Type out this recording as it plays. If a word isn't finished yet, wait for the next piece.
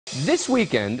This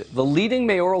weekend, the leading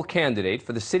mayoral candidate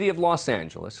for the city of Los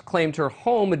Angeles claimed her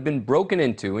home had been broken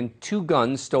into and 2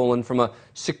 guns stolen from a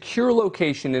secure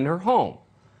location in her home,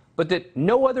 but that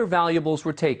no other valuables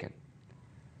were taken.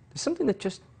 There's something that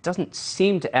just doesn't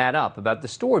seem to add up about the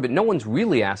story, but no one's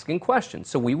really asking questions,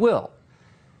 so we will.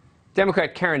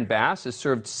 Democrat Karen Bass has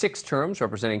served 6 terms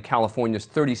representing California's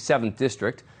 37th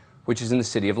district, which is in the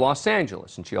city of Los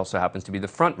Angeles, and she also happens to be the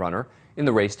frontrunner in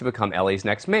the race to become LA's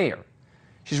next mayor.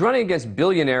 She's running against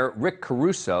billionaire Rick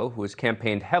Caruso, who has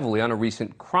campaigned heavily on a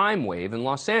recent crime wave in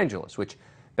Los Angeles, which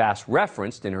Bass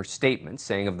referenced in her statement,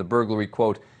 saying of the burglary,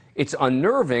 quote, "It's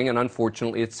unnerving, and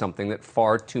unfortunately it's something that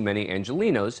far too many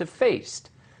Angelenos have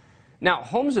faced." Now,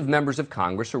 homes of members of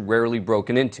Congress are rarely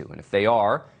broken into, and if they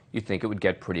are, you'd think it would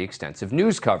get pretty extensive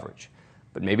news coverage.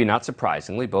 But maybe not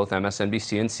surprisingly, both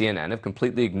MSNBC and CNN have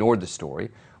completely ignored the story,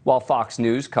 while Fox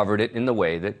News covered it in the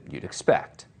way that you'd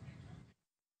expect.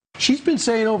 She's been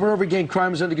saying over and over again,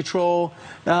 crime is under control,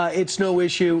 it's no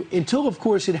issue, until, of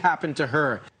course, it happened to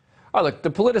her. All right, look, the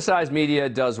politicized media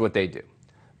does what they do.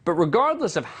 But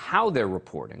regardless of how they're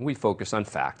reporting, we focus on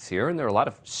facts here, and there are a lot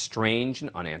of strange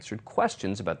and unanswered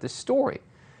questions about this story.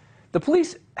 The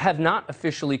police have not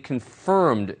officially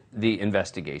confirmed the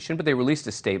investigation, but they released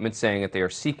a statement saying that they are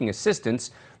seeking assistance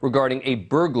regarding a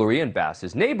burglary in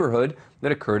Bass's neighborhood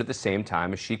that occurred at the same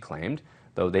time as she claimed,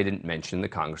 though they didn't mention the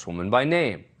Congresswoman by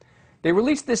name. They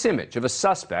released this image of a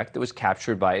suspect that was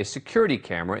captured by a security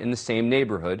camera in the same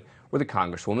neighborhood where the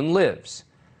Congresswoman lives.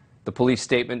 The police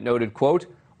statement noted, quote,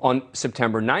 "On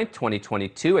September 9th,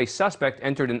 2022, a suspect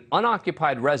entered an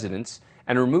unoccupied residence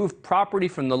and removed property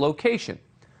from the location.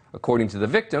 According to the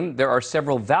victim, there are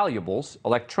several valuables,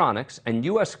 electronics, and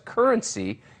U.S.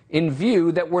 currency in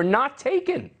view that were not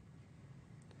taken."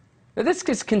 Now, this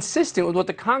is consistent with what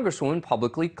the Congresswoman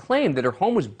publicly claimed, that her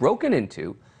home was broken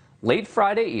into late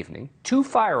Friday evening. 2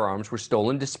 firearms were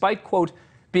stolen despite, quote,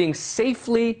 "being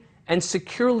safely and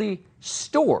securely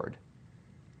stored,"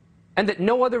 and that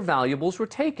no other valuables were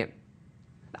taken.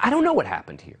 I don't know what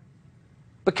happened here,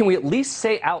 but can we at least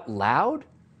say out loud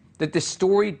that this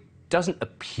story doesn't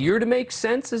appear to make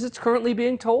sense as it's currently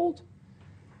being told?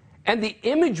 And the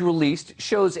image released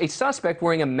shows a suspect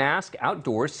wearing a mask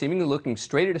outdoors, seemingly looking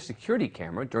straight at a security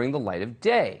camera during the light of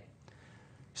day.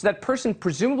 So that person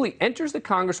presumably enters the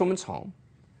Congresswoman's home,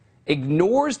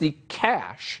 ignores the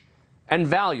cash and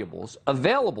valuables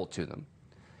available to them,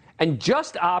 and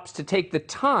just opts to take the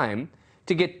time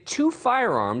to get 2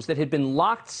 firearms that had been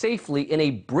locked safely in a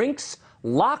Brinks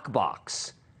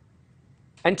lockbox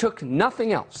and took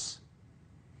nothing else.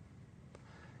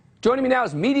 Joining me now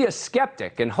is media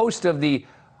skeptic and host of the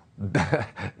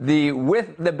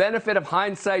With the Benefit of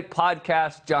Hindsight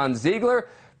podcast, John Ziegler.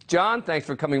 John, thanks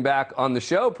for coming back on the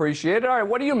show. Appreciate it. All right,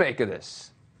 what do you make of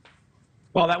this?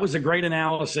 Well, that was a great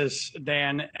analysis,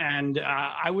 Dan, and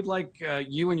I would like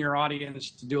you and your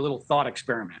audience to do a little thought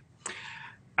experiment.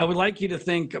 I would like you to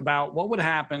think about what would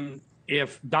happen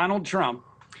if Donald Trump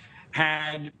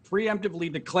had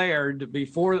preemptively declared,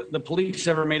 before the police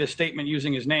ever made a statement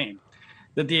using his name,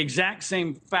 that the exact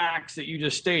same facts that you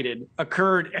just stated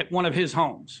occurred at one of his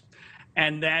homes,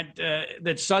 and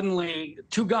that suddenly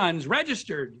 2 guns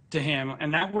registered to him,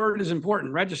 and that word is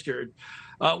important, registered,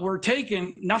 were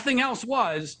taken, nothing else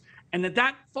was, and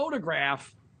that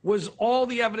photograph was all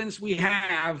the evidence we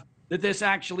have that this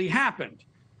actually happened.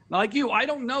 Now, like you, I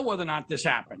don't know whether or not this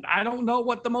happened. I don't know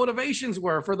what the motivations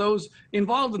were for those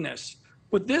involved in this.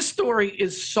 But this story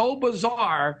is so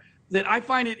bizarre that I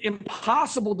find it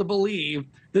impossible to believe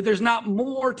that there's not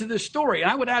more to this story.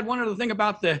 And I would add one other thing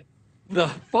about the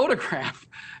photograph.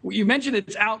 You mentioned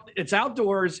it's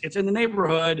outdoors, it's in the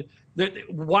neighborhood.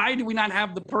 Why do we not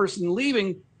have the person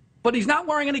leaving? But he's not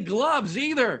wearing any gloves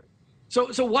either.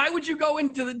 So why would you go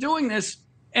into doing this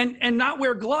and not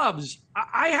wear gloves?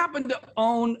 I happen to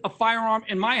own a firearm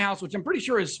in my house, which I'm pretty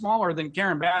sure is smaller than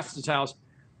Karen Bass's house.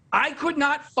 I could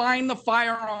not find the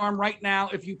firearm right now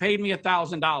if you paid me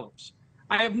 $1,000.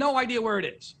 I have no idea where it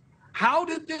is. How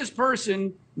did this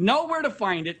person know where to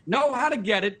find it, know how to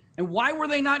get it, and why were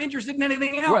they not interested in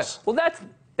anything else? Right. Well,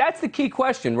 that's the key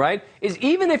question, right? Is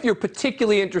even if you're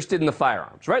particularly interested in the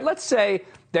firearms, right? Let's say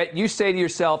that you say to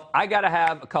yourself, I got to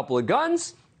have a couple of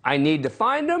guns. I need to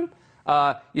find them.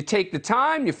 You take the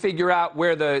time, you figure out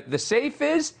where the safe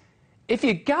is. If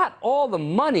you got all the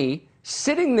money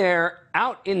sitting there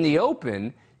out in the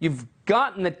open, you've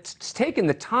taken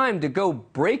the time to go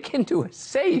break into a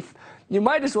safe, you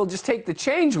might as well just take the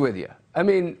change with you. I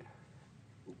mean,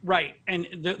 right. And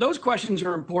those questions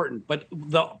are important. But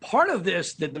the part of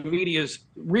this that the media is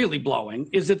really blowing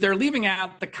is that they're leaving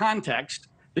out the context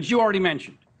that you already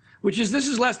mentioned, which is this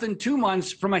is less than 2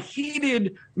 months from a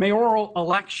heated mayoral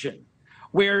election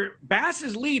where Bass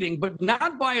is leading, but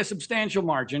not by a substantial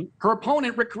margin. Her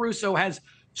opponent, Rick Caruso, has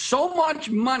so much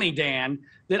money, Dan,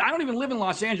 that I don't even live in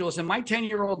Los Angeles, and my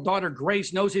 10-year-old daughter,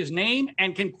 Grace, knows his name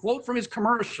and can quote from his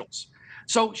commercials.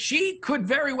 So she could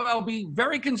very well be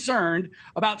very concerned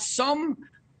about some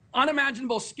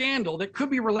unimaginable scandal that could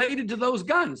be related to those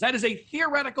guns. That is a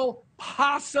theoretical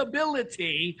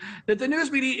possibility that the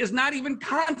news media is not even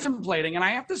contemplating. And I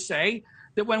have to say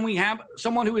that when we have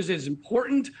someone who is as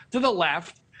important to the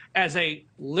left as a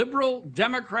liberal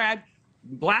Democrat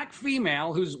black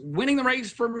female who's winning the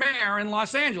race for mayor in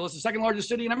Los Angeles, the second largest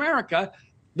city in America,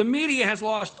 the media has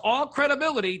lost all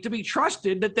credibility to be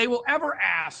trusted that they will ever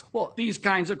ask these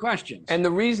kinds of questions. And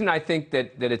the reason I think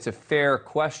that it's a fair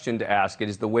question to ask it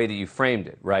is the way that you framed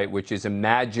it, right? Which is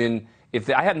imagine if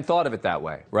I hadn't thought of it that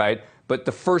way, right? But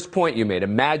the first point you made,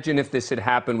 imagine if this had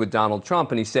happened with Donald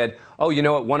Trump and he said, oh, you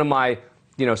know what, one of my,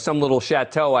 some little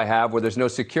chateau I have where there's no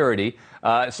security,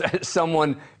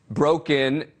 someone broke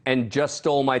in and just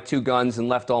stole my 2 guns and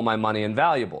left all my money and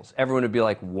valuables. Everyone would be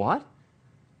like, what?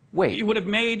 Wait. It would have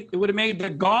made the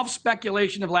golf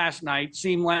speculation of last night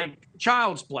seem like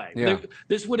child's play. Yeah.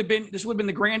 This would have been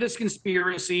the grandest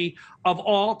conspiracy of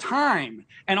all time.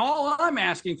 And all I'm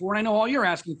asking for, and I know all you're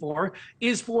asking for,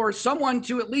 is for someone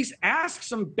to at least ask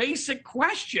some basic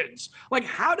questions. Like,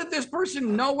 how did this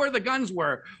person know where the guns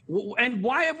were? And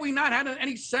why have we not had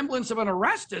any semblance of an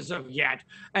arrest as of yet?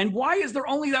 And why is there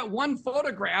only that one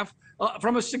photograph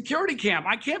from a security cam?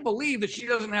 I can't believe that she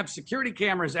doesn't have security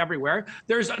cameras everywhere.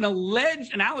 There's an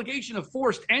allegation of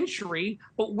forced entry,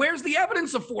 but where's the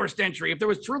evidence of forced entry? If there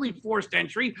was truly forced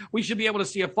entry, we should be able to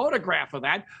see a photograph of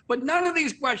that. But none of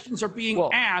these questions are being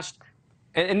asked.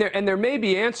 And there may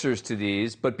be answers to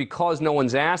these, but because no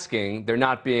one's asking, they're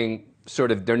not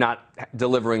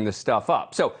delivering the stuff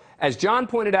up. So as John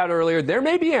pointed out earlier, there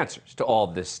may be answers to all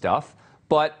of this stuff,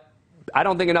 but I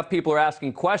don't think enough people are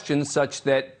asking questions such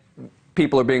that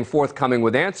people are being forthcoming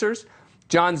with answers.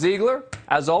 John Ziegler,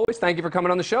 as always, thank you for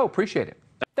coming on the show. Appreciate it.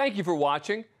 Thank you for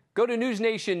watching. Go to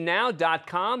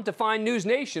newsnationnow.com to find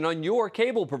NewsNation on your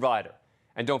cable provider.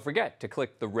 And don't forget to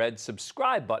click the red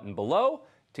subscribe button below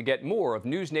to get more of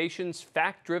NewsNation's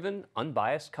fact-driven,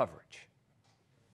 unbiased coverage.